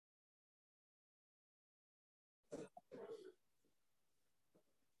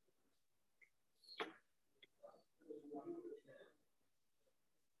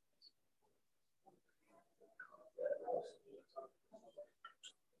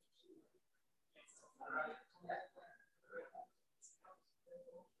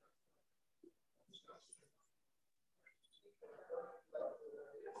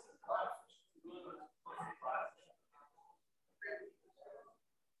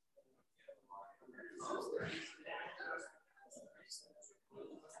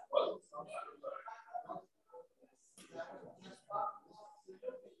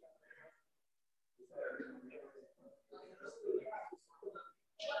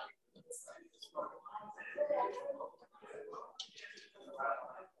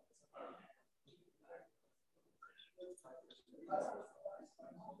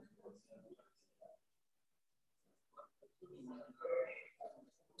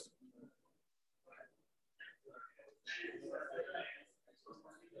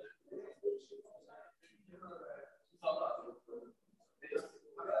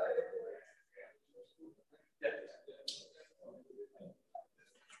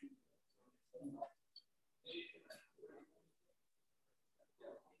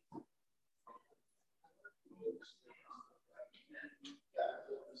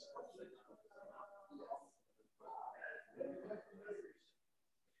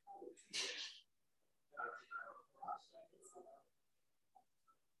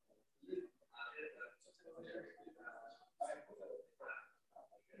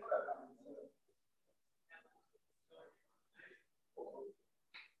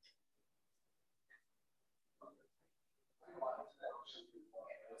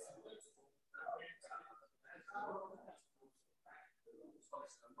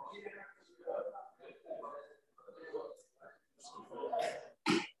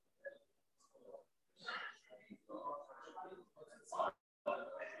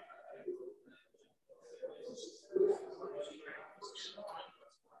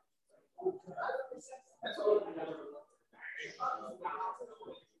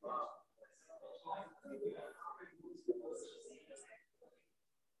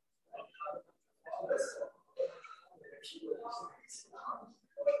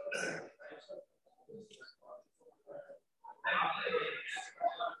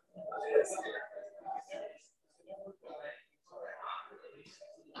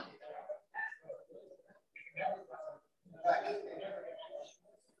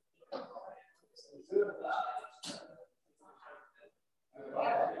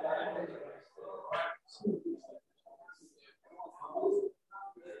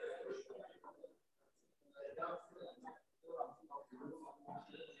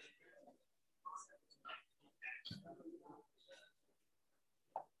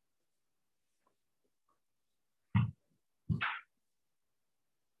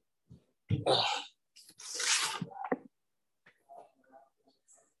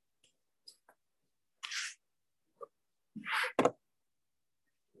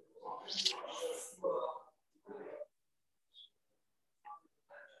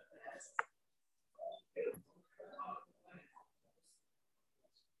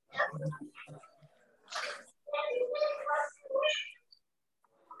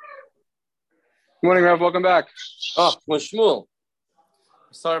Good morning, Rav. Welcome back. Oh, Shmuel.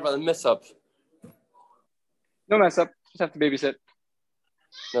 Sorry about the mess up. No mess up. Just have to babysit.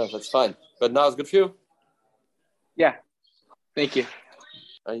 No, that's fine. But now it's good for you? Yeah. Thank you.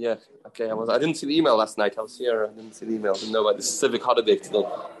 Yeah. Okay. I didn't see the email last night. I was here. I didn't see the email. I didn't know about the civic holiday today.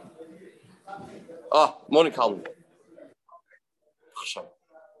 Morning, Colin.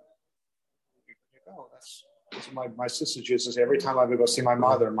 That's my sister used to say every time I would go see my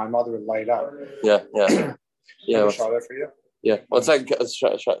mother would light up. Yeah. Yeah. I shot that for you. Yeah. One second.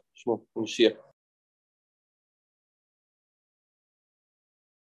 Shmuel, let me see you.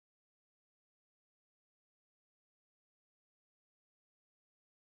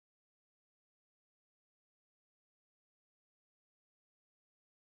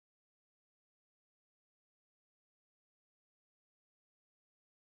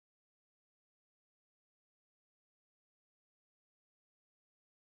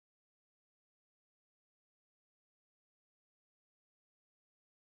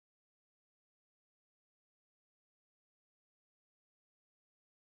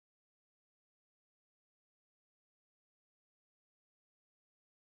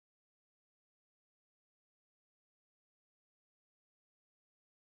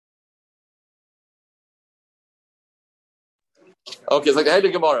 Okay, it's like the head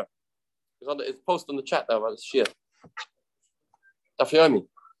of Gemara. It's posted on the chat now about the Shia. Dafi Yomi.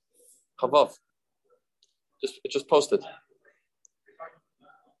 Chavav. It just posted.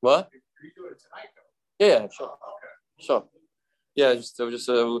 What? Yeah, sure. Sure. Yeah, just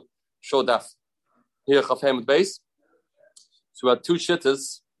show Daf. Here, Chafhem with base. So we had two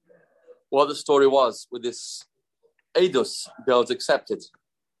shitters. What the story was with this Eidos that was accepted.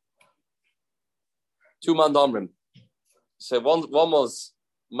 Two man domrim. So one was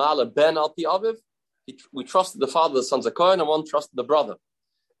Mala ben Alpi Aviv. We trusted the father, the sons of Cohen, and one trusted the brother.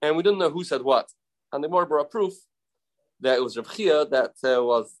 And we didn't know who said what. And the more brought proof that it was Rav Chia that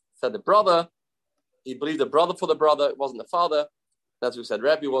said the brother. He believed the brother for the brother. It wasn't the father. That's what we said.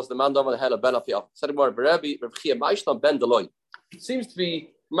 Rebbe was the man domer the head of ben Alpi Aviv. Said the more Rebbe Rav Chia Maishna ben Deloy. Seems to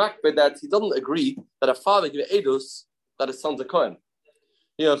be makbid that he doesn't agree that a father give edus that his son's a kohen.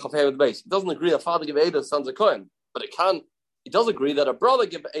 Here, Chafei base. He doesn't agree that a father give edus son's a kohen, but it can. He does agree that a brother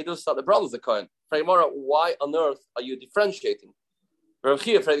give edus that the brother's a kohen. Why on earth are you differentiating? A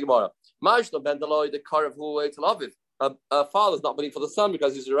father's not believing for the son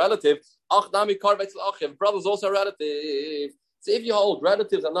because he's a relative. Brother's also a relative. So if you hold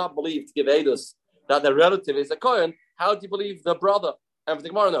relatives are not believed to give edus that the relative is a kohen, how do you believe the brother? And for the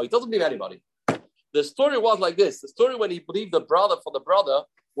Gemara, no, he doesn't believe anybody. The story was like this. The story when he believed the brother for the brother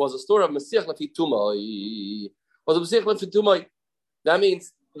was a story of Mesiach Lefi Tumai. That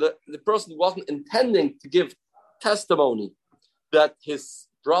means the person wasn't intending to give testimony that his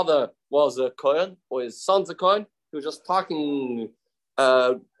brother was a kohen or his son's a kohen. He was just talking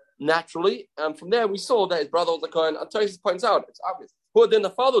naturally, and from there we saw that his brother was a kohen. And Tosis points out it's obvious. Who then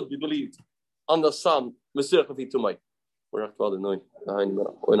the father would be believed on the son Mesiach Lefi Tumai? We're not told annoying.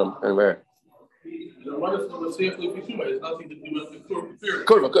 And where? The one is from the Mesiach Lefi Tumai. It's nothing to do with the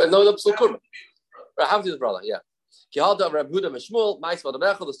kurva. No, that's still kurva. How is his brother? Yeah. The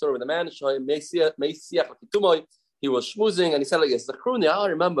story with the man, he was schmoozing and he said like this. I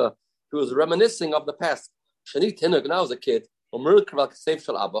remember he was reminiscing of the past. When I was a kid, I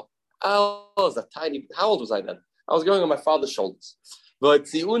was a tiny, how old was I then? I was going on my father's shoulders. But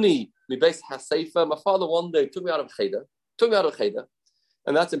my father one day took me out of Cheder.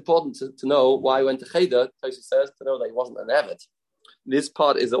 And that's important to know why he went to Cheder. Toshi says to know that he wasn't an Eved. This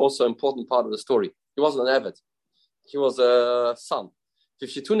part is also an important part of the story. He wasn't an Eved. He was a son.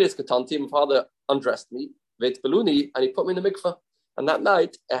 My father undressed me, and he put me in the mikveh. And that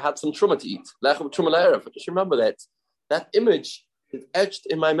night, I had some truma to eat. Just remember that. That image is etched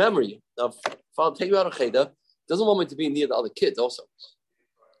in my memory of father take you out of Cheder. Doesn't want me to be near the other kids also.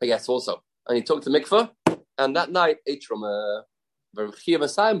 I guess also. And he took the mikveh, and that night, ate truma.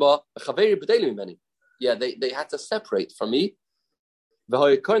 Yeah, they had to separate from me. When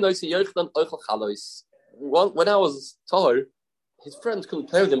I was taller, his friends couldn't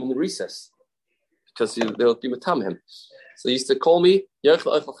play with him in the recess because they would be matam him. So he used to call me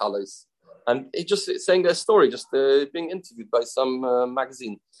and he just saying their story, just being interviewed by some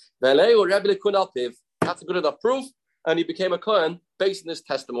magazine. That's a good enough proof, and he became a kohen based on this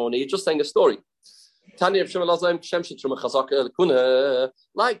testimony. He's just saying a story. Like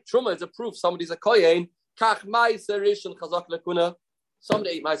truma is a proof somebody's a kohen. Somebody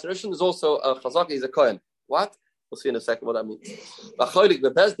ate Meiser Rishon is also a chazaka. He's a kohen. What? We'll see in a second what that means. But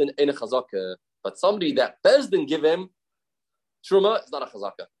somebody that Bezdin give him truma is not a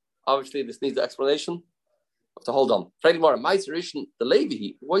chazaka. Obviously, this needs an explanation. I have to hold on. Meiser Rishon, the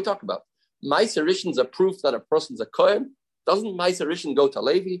Levi. What are you talking about? Meiser Rishon is a proof that a person's a kohen. Doesn't Meiser Rishon go to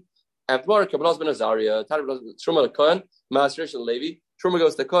Levi? And tomorrow, Kabbalah ben Azaria, Truma to Kohen, Meiser Rishon Levi. Truma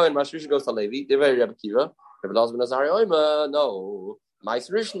goes to Kohen, Meiser Rishon goes to Levi. They're very Rebbe Kiva. Kabbalah ben Azaria, no.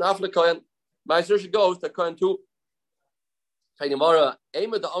 Meiser Rishon after Kohen. Meiser Rishon goes to Kohen too.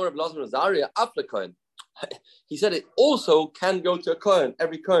 He said it also can go to a Kohen.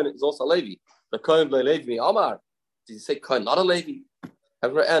 Every Kohen is also a Levi. The Kohen by Levi Amar. Did he say Kohen not a Levi?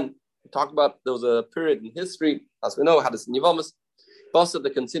 And we talked about there was a period in history, as we know, had this in Yevamis. Basta they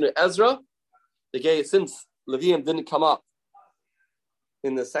continued Ezra. The gay since Levium didn't come up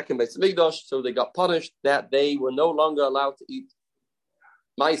in the second base of Migdash, so they got punished that they were no longer allowed to eat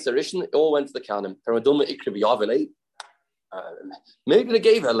Meiser Rishon. It all went to the Kanim. Maybe they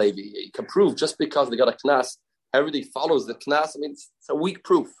gave a Levi. You can prove just because they got a Knas, everybody follows the Knas. I mean, it's a weak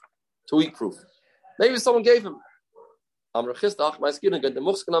proof. It's a weak proof. Maybe someone gave him.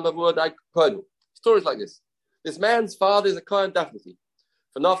 Stories like this. This man's father is a Kohen, definitely.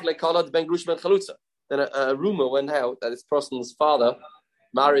 Then a rumor went out that this person's father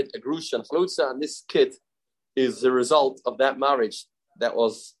married a Grusha and Chalutza, and this kid is the result of that marriage that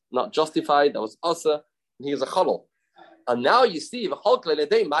was not justified, that was asa, and he is a Chalal. And now you see,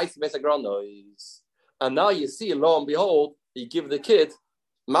 and now you see, lo and behold, you give the kid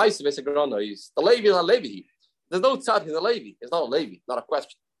the Levi is a Levi. There's no tzad, he's a Levi. It's not a Levi, not a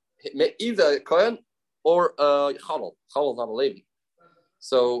question. Either a Kohen or a Chalal. Chalal is not a Levi.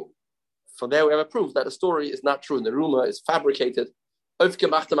 So from there we have a proof that the story is not true. The rumor is fabricated. So if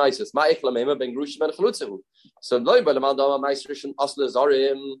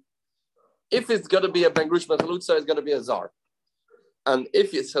it's going to be a Ben Grushman Chalutza, it's going to be a Zar. And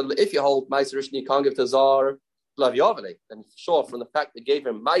if you hold Meiser Rishon, you can't give to Zar Blav Yavale. And sure, from the fact they gave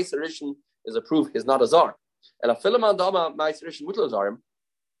him Meiser Rishon is a proof he's not a Zar. And a Philemon Dama Meiser Rishon Mutla Zarim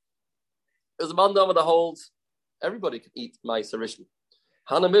is a man Dama that holds everybody can eat Meiser Rishon.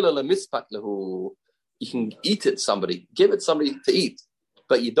 Hanamila le mispak lehu. You can eat it somebody, give it somebody to eat.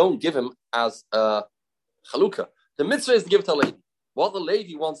 but you don't give him as a chalukah. The mitzvah is to give it to a lady. What the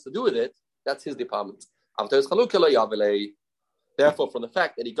lady wants to do with it, that's his department. Therefore, from the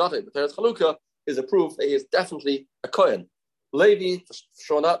fact that he got it, the chalukah is a proof that he is definitely a kohen. Levi,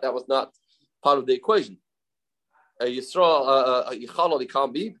 sure not, that was not part of the equation. Yisrael, Yichalol, he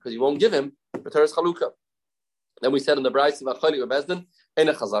can't be because you won't give him B'teres Chalukah. Then we said in the Brayse about Chaylik Bezdin, ain't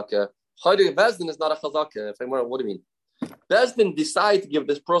a Chazakah. Chaylik Bezdin is not a Chazakah. What do you mean? Bezdin decide to give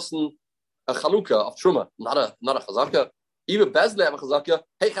this person a Chalukah of Truma, not a Chazakah. Even Bezdin have a Chazakah.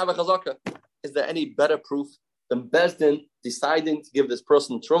 Hey, have a Chazakah. Is there any better proof than Bezdin deciding to give this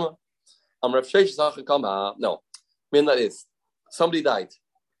person Truma? Rav Sheish Zachar no. I mean that is somebody died,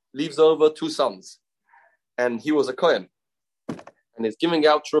 leaves over 2 sons. And he was a Kohen, and he's giving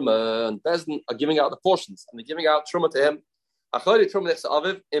out Truma, and Bezdin are giving out the portions, and they're giving out Truma to him.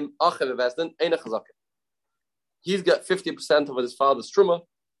 He's got 50% of his father's Truma.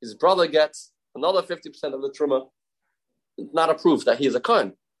 His brother gets another 50% of the Truma. Not a proof that he's a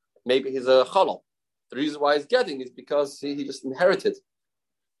Kohen. Maybe he's a Chalal. The reason why he's getting is because he just inherited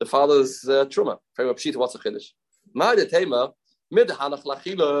the father's Truma. What's a Chiddush?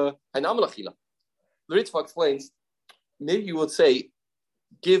 The Ritva explains, maybe you would say,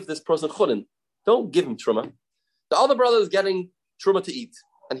 give this person chunin. Don't give him truma. The other brother is getting truma to eat,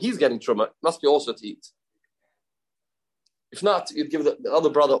 and he's getting truma. It must be also to eat. If not, you'd give the other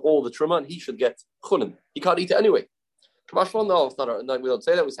brother all the truma, and he should get chunin. He can't eat it anyway. No, it's not. No, we don't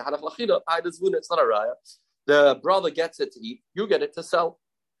say that. We say hanach lachila. It's not a raya. The brother gets it to eat. You get it to sell.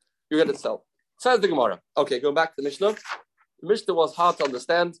 Says the Gemara. Okay, going back to the Mishnah. The Mishnah was hard to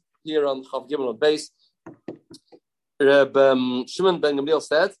understand. Here on Chav Gimel on base, Reb Shimon ben Gamliel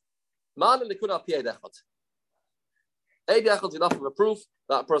said, "Man lekuna pi eidechot. Eidechot is enough of a proof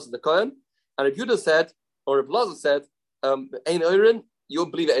that a person is a kohen." And Reb Yehuda said, or Reb Lazar said, "Ein oirin, you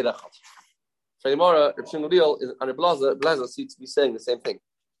believe eidechot." Furthermore, Reb Shimon and Reb Lazar seem to be saying the same thing.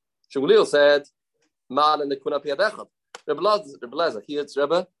 Shimon said, "Man lekuna pi eidechot." Reb Lazar, here it's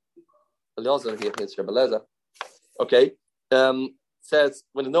Rebbe. Eliezer, here it's Reb Lazar. Okay. Says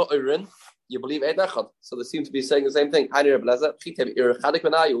when there's no Urin, you believe Eid Echad. So they seem to be saying the same thing. Maybe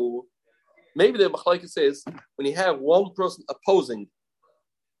the Machlokes is when you have one person opposing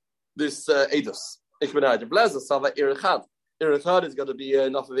this Eidus. Echad is going to be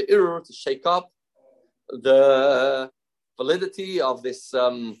enough of an error to shake up the validity of this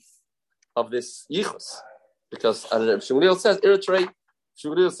yichus. Because Shmuel says,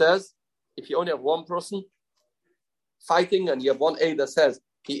 Shmuel says, if you only have one person fighting, and you have one aid that says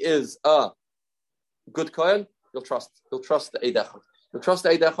he is a good Kohen, you'll trust the Eid Echad. You'll trust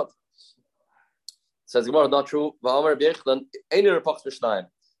the Eid Echad. Says Gemara, not true. Iru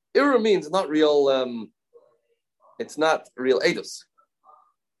means not real. It's not real Eidus.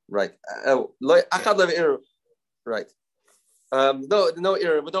 Right. Right. No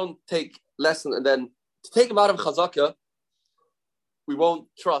Iru. We don't take lesson, and then to take him out of Chazaka, we won't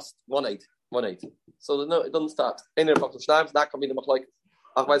trust one aid. So no, it doesn't start. That can be the machlokes.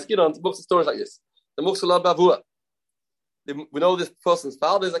 The books and stories like this. The Muxala Bavua. We know this person's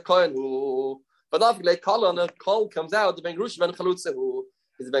father is a Kohen who, but after like Kol and a Kol comes out, the Ben Grush Ben Chalutza who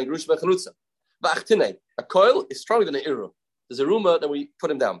is the Ben Grush Ben Chalutza. But a Koil is stronger than an Iru. There's a rumor that we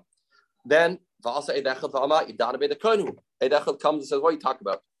put him down. Then Va'asa Eidechad Va'ama Idana Be the Kohen who Eidechad comes and says, "What are you talking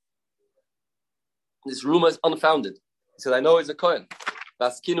about? This rumor is unfounded." He said, "I know he's a Kohen.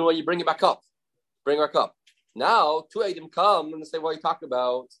 That's Kinu, you bring it back up. Bring her up. Now, 2 Eidim come and say, "What are you talking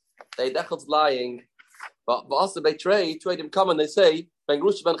about? The Eidechad's lying." But also betray, 2 Eidim come and they say, "Ben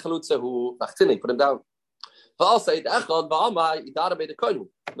Grush Ben Chalutza who Vachtini, put him down." But also Eidechad Va'ama Idara Be the Kohen.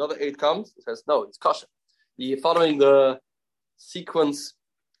 Another aid comes and says, "No, it's kosher." You're following the sequence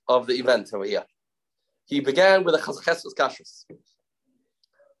of the event over here. He began with a Chesed Kashrus.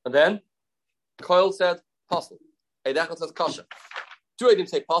 And then Koil said, "Apostle." Eidechad says, "Kosher." 2 Eidim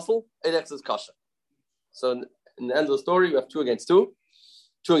say apostle, Eidechad says kosher. So in the end of the story, we have 2 against 2,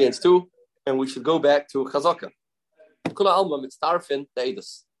 and we should go back to Chazaka. Kula Alma mitztarfin the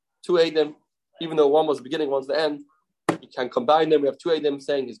Eidus. 2 Eidim, even though one was the beginning, one's the end, you can combine them. We have 2 Eidim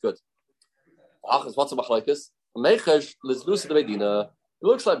saying he's good. What's a machlokes? It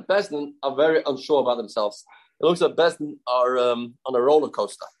looks like Bezdin are very unsure about themselves. It looks like Bezdin are on a roller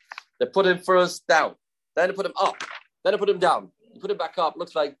coaster. They put him first down, then they put him up, then they put him down. You put him back up.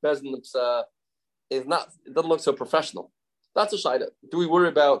 Looks like Bezdin is not. It doesn't look so professional. That's a shayla. Do we worry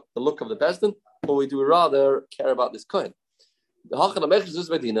about the look of the Bezdin, or do we rather care about this Kohen? Once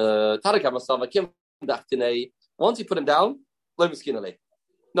you put him down,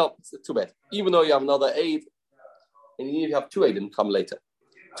 no, it's too bad. Even though you have another aid, and you have 2 aid come later.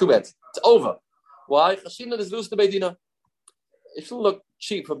 Too bad. It's over. Why? Chashina is loose the Bedina. It should look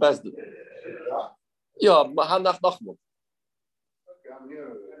cheap for Bezdin. Yeah, Mahanach Nachmod.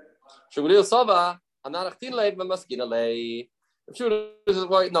 Shuguril Sava, Anarachtin Leib, Maskina Lei. I'm sure this is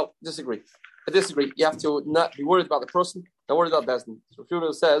why. No, disagree. I disagree. You have to not be worried about the person, not worried about Bezdin. So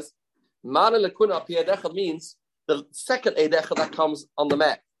Shuguril says, Mana Lekuna Piadechad means the second Eidechad that comes on the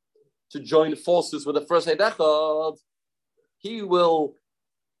map to join forces with the first Eidechad, he will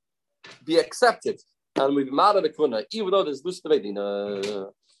be accepted. And we've mad at the kuna, even though there's loose medina.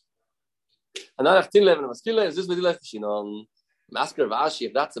 And then after 11 maskila is this with the shinon. Masker Vashi,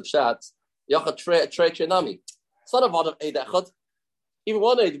 if that's a pshat, Yacha tre nami. It's not a lot of Eidechad. Even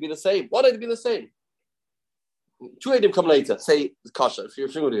one aid to be the same. One aid to be the same. Two aidim come later. Say it's kasha. If you're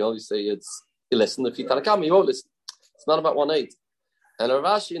Shinguri, you say you listen. If you Tanakam, you won't listen. It's not about one aid. And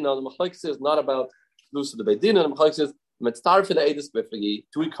Rashi, the Machlokes is not about loose of the Bedina. The Machlokes is Metztar for the Eidus Biflagi.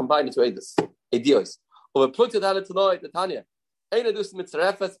 Do we combine the two Eidus? Edios. Or we plugged it out tonight, the Tanya. Ein Eidus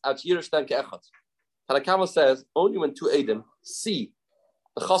Mitzrefes at Yirishtan Ke'echad. Tanakama says only when two Eidim see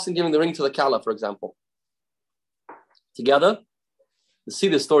the Chassin giving the ring to the Kala, for example, together, they see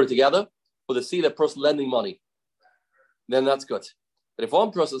the story together, or they see the person lending money, then that's good. But if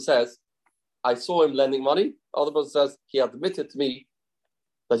one person says, I saw him lending money, the other person says, he admitted to me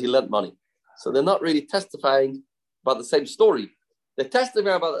that he lent money. So they're not really testifying about the same story. They're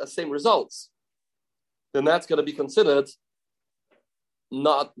testifying about the same results. Then that's going to be considered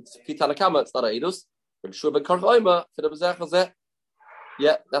not Fitanakama, it's not Eidus.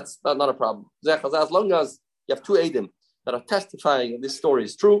 Yeah, that's not a problem. As long as you have two Eidim that are testifying that this story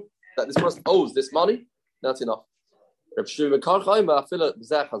is true, that this person owes this money, that's enough. Next one.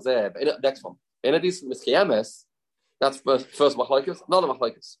 That's first machlokes, another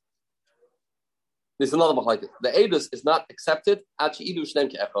machlokes. This is another machlokes. The Eidus is not accepted.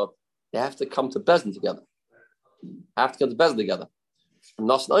 They have to come to Bezdin together.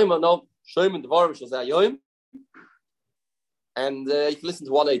 And you can listen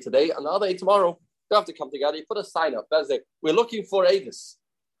to one aid today and the other aid tomorrow. They have to come together. You put a sign up. We're looking for Eidus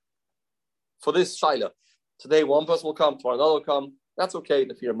for this Shaila. Today one person will come, tomorrow another will come. That's okay,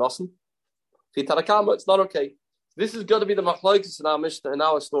 the fear of Nasan. Fitarakama, it's not okay. This is going to be the machlokes in our Mishnah, in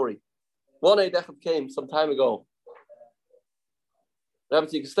our story. One Eidechad came some time ago. Rabbi,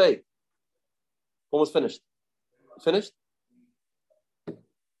 you can stay. Almost finished. Finished?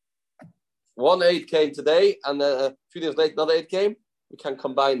 One aid came today, and a few days later another aid came. We can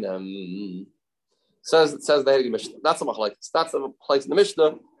combine them. Says the Heilige Mishnah. That's a machlokes. That's a machlokes in the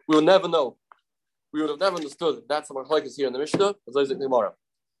Mishnah. We will never know. We would have never understood that's a machlokes here in the Mishnah. As I said tomorrow.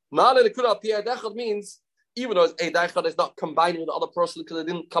 Ma'ale lekura pi Eidechad means even though Eidechad is not combining with the other person because they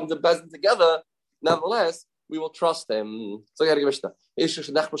didn't come to Bezdin together, nevertheless we will trust them. So Heilige Mishnah.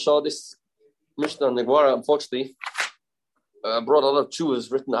 This Mishnah and the Gemara, unfortunately, brought a lot of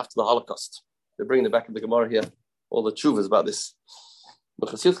tshuvas written after the Holocaust. They're bringing it back in the Gemara here. All the tshuvas about this. The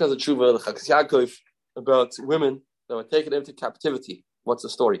Chassidus has a tshuva, the Chakas Yaakov, about women that were taken into captivity. What's the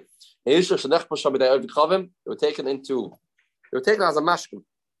story? They were taken as a mashkin.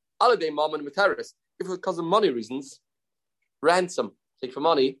 Holiday mom and terrorists. If it was because of money reasons, ransom, take for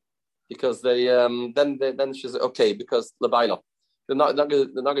money, because they then she's okay because labaila. They're not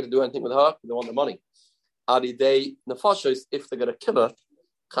going to do anything with her. They want the money. Adi day nefashos, if they're going to kill her,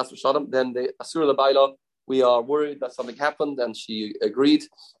 chas v'shalom, then they asur labaila. We are worried that something happened, and she agreed.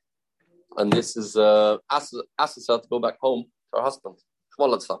 And this is asked her to go back home to her husband.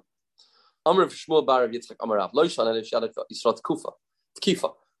 Amr Shmuel Bar Yitzchak Amarav Loishan and Yisrat Kufa.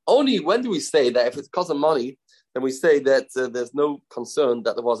 Tkifa. Only when do we say that if it's because of money, then we say that there's no concern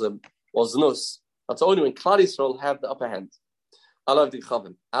that there was nus. That's only when Klal Yisrael have the upper hand. But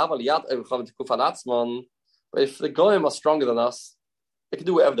if the goyim are stronger than us, they can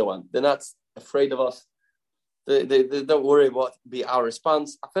do whatever they want. They're not afraid of us. They don't worry what be our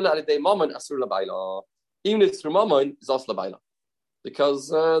response. I feel like they moment asur labayla. Even if it's through moment, it's also labayla. Because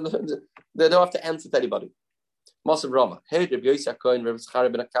they don't have to answer to anybody. Masav Rama. Hey, Rabbi Yosef Cohen, Rabbi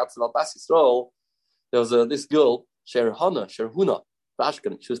Zachariah ben Akatzel al Bas Yisrael. There was this girl, Sherhuna,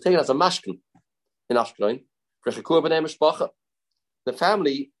 Ashkelon. She was taken as a mashkin in Ashkelon. The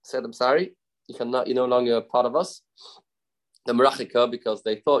family said, "I'm sorry, you're no longer a part of us." The Merachika, because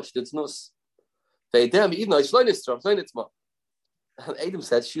they thought she did snus. They them even though and Adam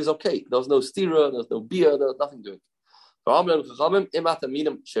said she was okay. There was no stira, there was no beer, there was nothing doing.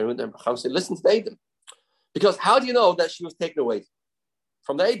 Listen to the Adam. Because how do you know that she was taken away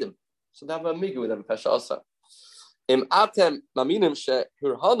from the Adam? So they have a migu with them. Im atem maminim she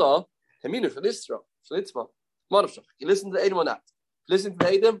hurhana heminu shalistra shalitzma. You listen to the Adam on that. Listen to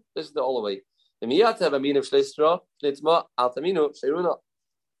the Eidim, listen to all the way.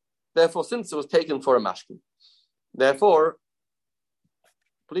 Therefore, since it was taken for a mashkin, therefore,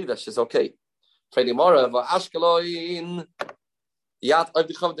 believe that she's okay. There was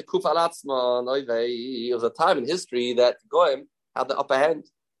a time in history that Goyim had the upper hand.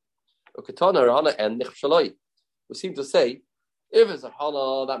 We seem to say, if it's a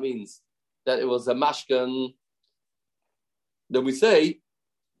Hana, that means that it was a mashkin. Then we say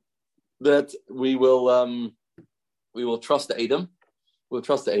that we will trust the Edom. We'll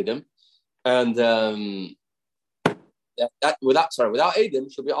trust the Edom, and without Edom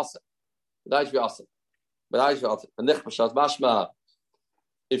should be awesome. Without should be awesome.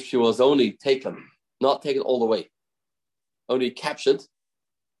 If she was only taken, not taken all the way, only captured.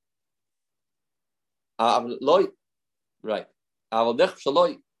 Right.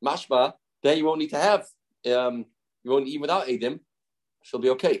 Mashma, then you won't need to have. You won't even without Edom. She'll be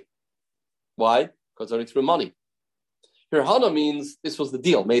okay. Why? Because only through money. Here, Hana means this was the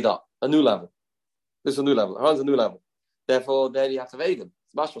deal made up, a new level. This is a new level. Hana's a new level. Therefore, then you have to have Edom.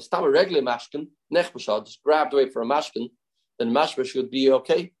 Mashma, stam a regular mashkin, nechbashad, just grabbed away for a mashkin, then mashma should be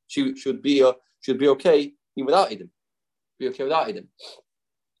okay. She should be okay even without Edom. Be okay without Edom.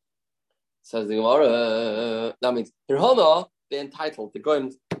 Says the Gemara. That means here Hana, they're entitled to go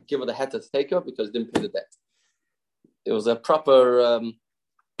and give her the head to take her because they didn't pay the debt. It was a proper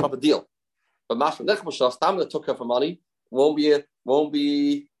deal. But Mashma nechbashad, stam that took her for money won't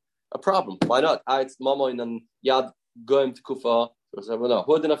be a problem. Why not? It's Mama and Yad going to Kufa.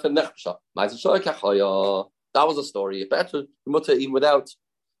 That was a story. Better even without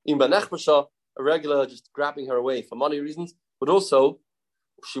a regular just grabbing her away for money reasons, but also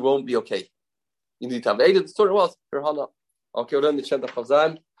she won't be okay. You need to have aided. The story was her Hana. Okay, we're on the Chenta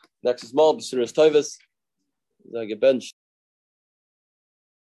Chavzan. Next is Mal B'Suras Toivus. Bench.